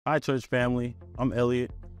Hi, church family. I'm Elliot.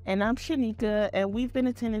 And I'm Shanika, and we've been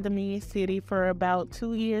attending Dominion City for about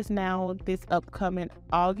 2 years now. This upcoming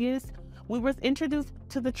August, we were introduced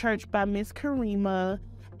to the church by Miss Karima,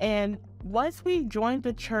 and once we joined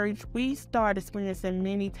the church, we started experiencing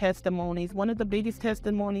many testimonies. One of the biggest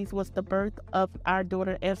testimonies was the birth of our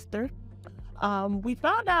daughter Esther. We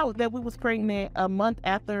found out that we was pregnant a month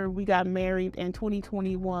after we got married in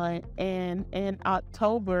 2021, and in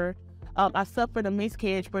October, I suffered a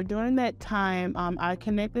miscarriage. But during that time, I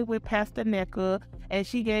connected with Pastor Neka, and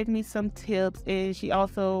she gave me some tips, and she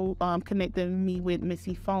also connected me with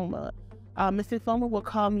Missy Foma. Missy Foma would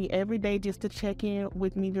call me every day just to check in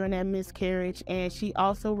with me during that miscarriage, and she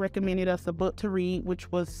also recommended us a book to read,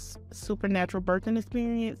 which was Supernatural Birthing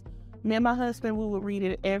Experience. Me and my husband, we would read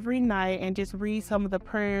it every night and just read some of the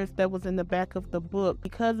prayers that was in the back of the book.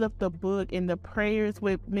 Because of the book and the prayers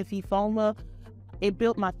with Missy Foma, it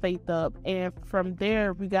built my faith up. And from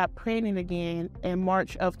there, we got pregnant again in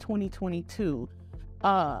March of 2022.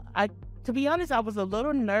 To be honest, I was a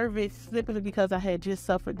little nervous simply because I had just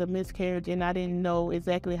suffered the miscarriage and I didn't know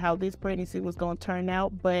exactly how this pregnancy was going to turn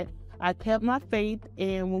out. But I kept my faith,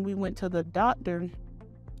 and when we went to the doctor,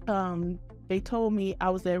 they told me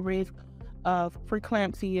I was at risk of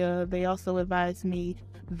preeclampsia. They also advised me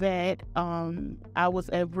that I was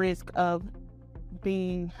at risk of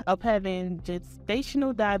having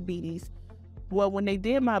gestational diabetes. Well, when they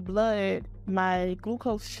did my blood, my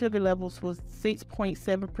glucose sugar levels was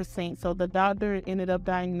 6.7%. So the doctor ended up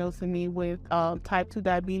diagnosing me with type 2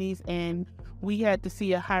 diabetes, and we had to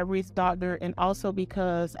see a high-risk doctor. And also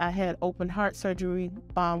because I had open heart surgery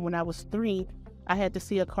when I was 3, I had to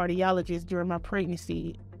see a cardiologist during my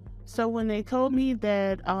pregnancy. So when they told me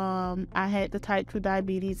that I had the type 2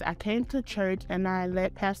 diabetes, I came to church and I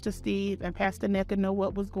let Pastor Steve and Pastor Neka know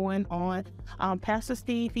what was going on. Pastor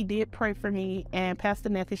Steve, he did pray for me, and Pastor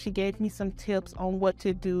Neka, she gave me some tips on what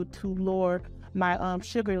to do to lower my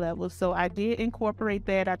sugar levels. So I did incorporate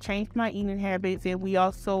that. I changed my eating habits, and we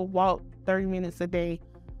also walked 30 minutes a day.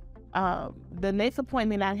 The next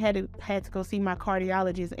appointment, I had to go see my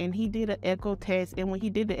cardiologist, and he did an echo test. And when he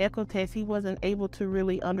did the echo test, he wasn't able to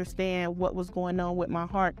really understand what was going on with my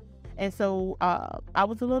heart. And so I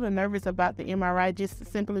was a little nervous about the MRI, just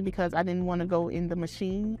simply because I didn't want to go in the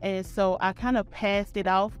machine. And so I kind of passed it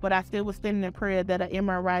off, but I still was standing in prayer that an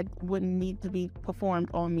MRI wouldn't need to be performed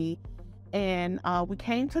on me. And we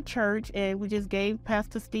came to church, and we just gave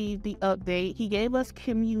Pastor Steve the update. He gave us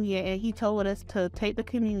communion, and he told us to take the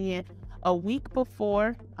communion a week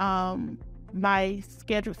before my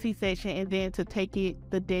scheduled C-section, and then to take it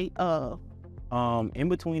the day of. In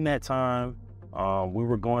between that time, we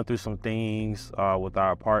were going through some things with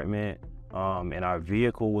our apartment, and our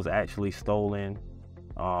vehicle was actually stolen.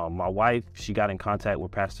 My wife, she got in contact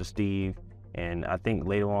with Pastor Steve, and I think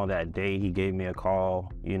later on that day, he gave me a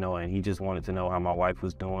call, and he just wanted to know how my wife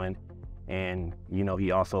was doing. And,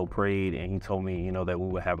 he also prayed, and he told me, that we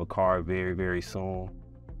would have a car very, very soon.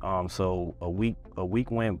 So a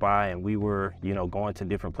week went by, and we were, going to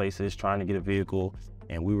different places trying to get a vehicle,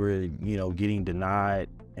 and we were, getting denied.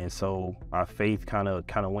 And so our faith kind of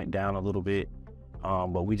went down a little bit.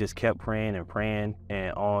 But we just kept praying and praying.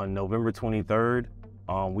 And on November 23rd,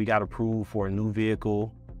 we got approved for a new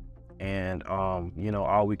vehicle. And,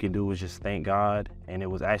 all we could do was just thank God. And it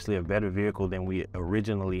was actually a better vehicle than we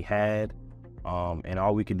originally had. And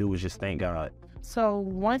all we could do was just thank God. So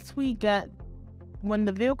when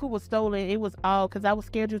the vehicle was stolen, it was all because I was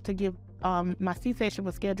scheduled to give, my C-section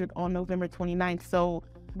was scheduled on November 29th. So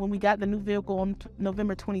when we got the new vehicle on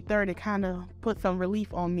November 23rd, it kind of put some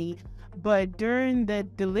relief on me. But during the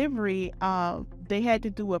delivery, they had to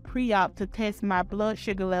do a pre-op to test my blood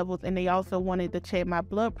sugar levels, and they also wanted to check my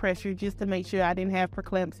blood pressure just to make sure I didn't have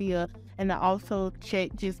preeclampsia, and I also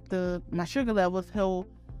checked just my sugar levels. So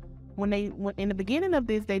when in the beginning of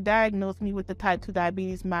this, they diagnosed me with the type 2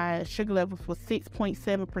 diabetes. My sugar levels was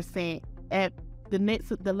 6.7%. At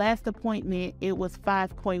the last appointment, it was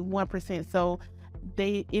 5.1%. So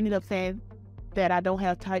they ended up saying that I don't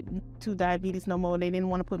have type 2 diabetes no more. They didn't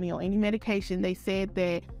want to put me on any medication. They said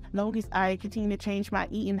that as long as I continue to change my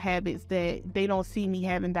eating habits, that they don't see me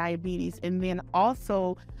having diabetes. And then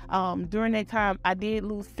also, during that time, I did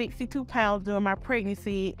lose 62 pounds during my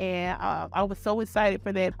pregnancy, and I was so excited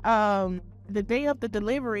for that. The day of the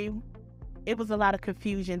delivery, it was a lot of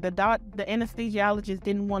confusion. The anesthesiologist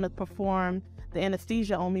didn't want to perform the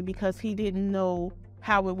anesthesia on me because he didn't know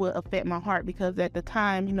how it would affect my heart, because at the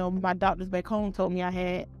time, my doctors back home told me I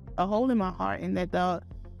had a hole in my heart, and that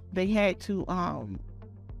they had to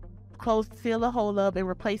seal the hole up and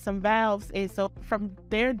replace some valves. And so from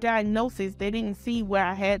their diagnosis, they didn't see where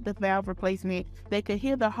I had the valve replacement. They could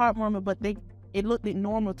hear the heart murmur, but it looked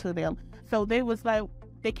normal to them. So they was like,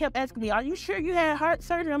 they kept asking me, are you sure you had heart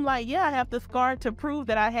surgery? I'm like, yeah, I have the scar to prove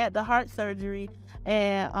that I had the heart surgery.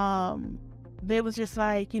 And they was just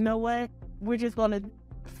like, you know what? We're just going to,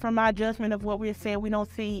 from my judgment of what we're saying, we don't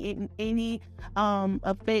see any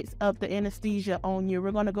effects of the anesthesia on you.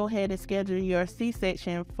 We're going to go ahead and schedule your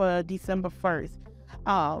C-section for December 1st.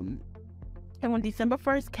 And when December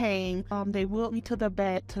 1st came, they wheeled me to the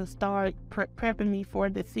back to start prepping me for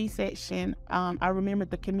the C-section. I remember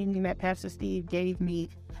the communion that Pastor Steve gave me,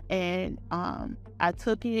 and I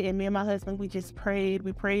took it, and me and my husband, we just prayed.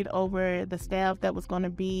 We prayed over the staff that was going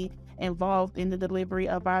to be involved in the delivery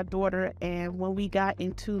of our daughter. And when we got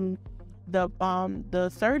into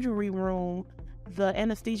the surgery room, the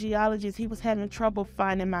anesthesiologist, he was having trouble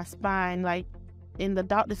finding my spine, and the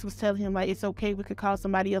doctors was telling him, it's okay, we could call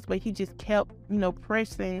somebody else, but he just kept,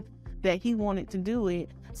 pressing that he wanted to do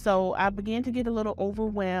it. So I began to get a little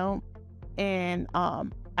overwhelmed, and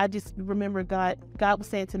I just remember God was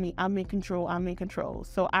saying to me, I'm in control, I'm in control.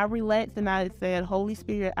 So I relaxed and I said, Holy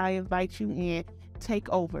Spirit, I invite you in, take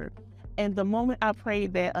over. And the moment I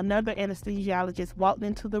prayed that, another anesthesiologist walked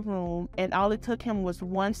into the room, and all it took him was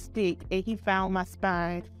one stick, and he found my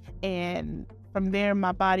spine. And from there,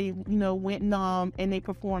 my body, went numb, and they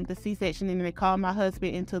performed the C-section, and they called my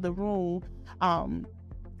husband into the room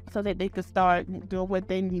so that they could start doing what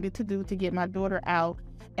they needed to do to get my daughter out.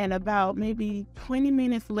 And about maybe 20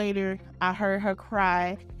 minutes later, I heard her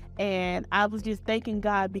cry, and I was just thanking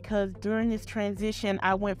God, because during this transition,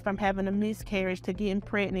 I went from having a miscarriage to getting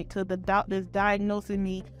pregnant to the doctors diagnosing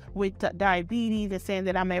me with diabetes and saying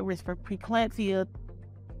that I'm at risk for preeclampsia.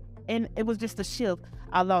 And it was just a shift.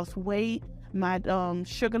 I lost weight. My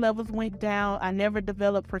sugar levels went down. I never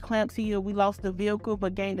developed preeclampsia. We lost a vehicle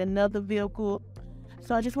but gained another vehicle.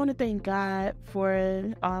 So I just want to thank God for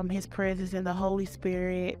his presence and the Holy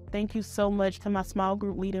Spirit. Thank you so much to my small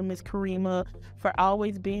group leader, Miss Karima, for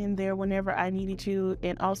always being there whenever I needed you.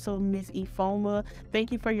 And also Miss Ifoma,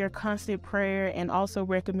 thank you for your constant prayer and also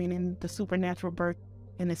recommending the supernatural birth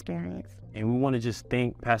and experience. And we want to just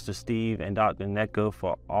thank Pastor Steve and Dr. Neka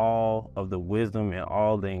for all of the wisdom and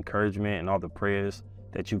all the encouragement and all the prayers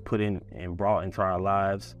that you put in and brought into our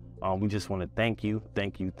lives. We just want to thank you,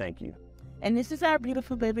 thank you, thank you. And this is our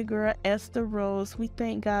beautiful baby girl, Esther Rose. We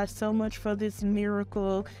thank God so much for this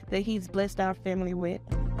miracle that he's blessed our family with.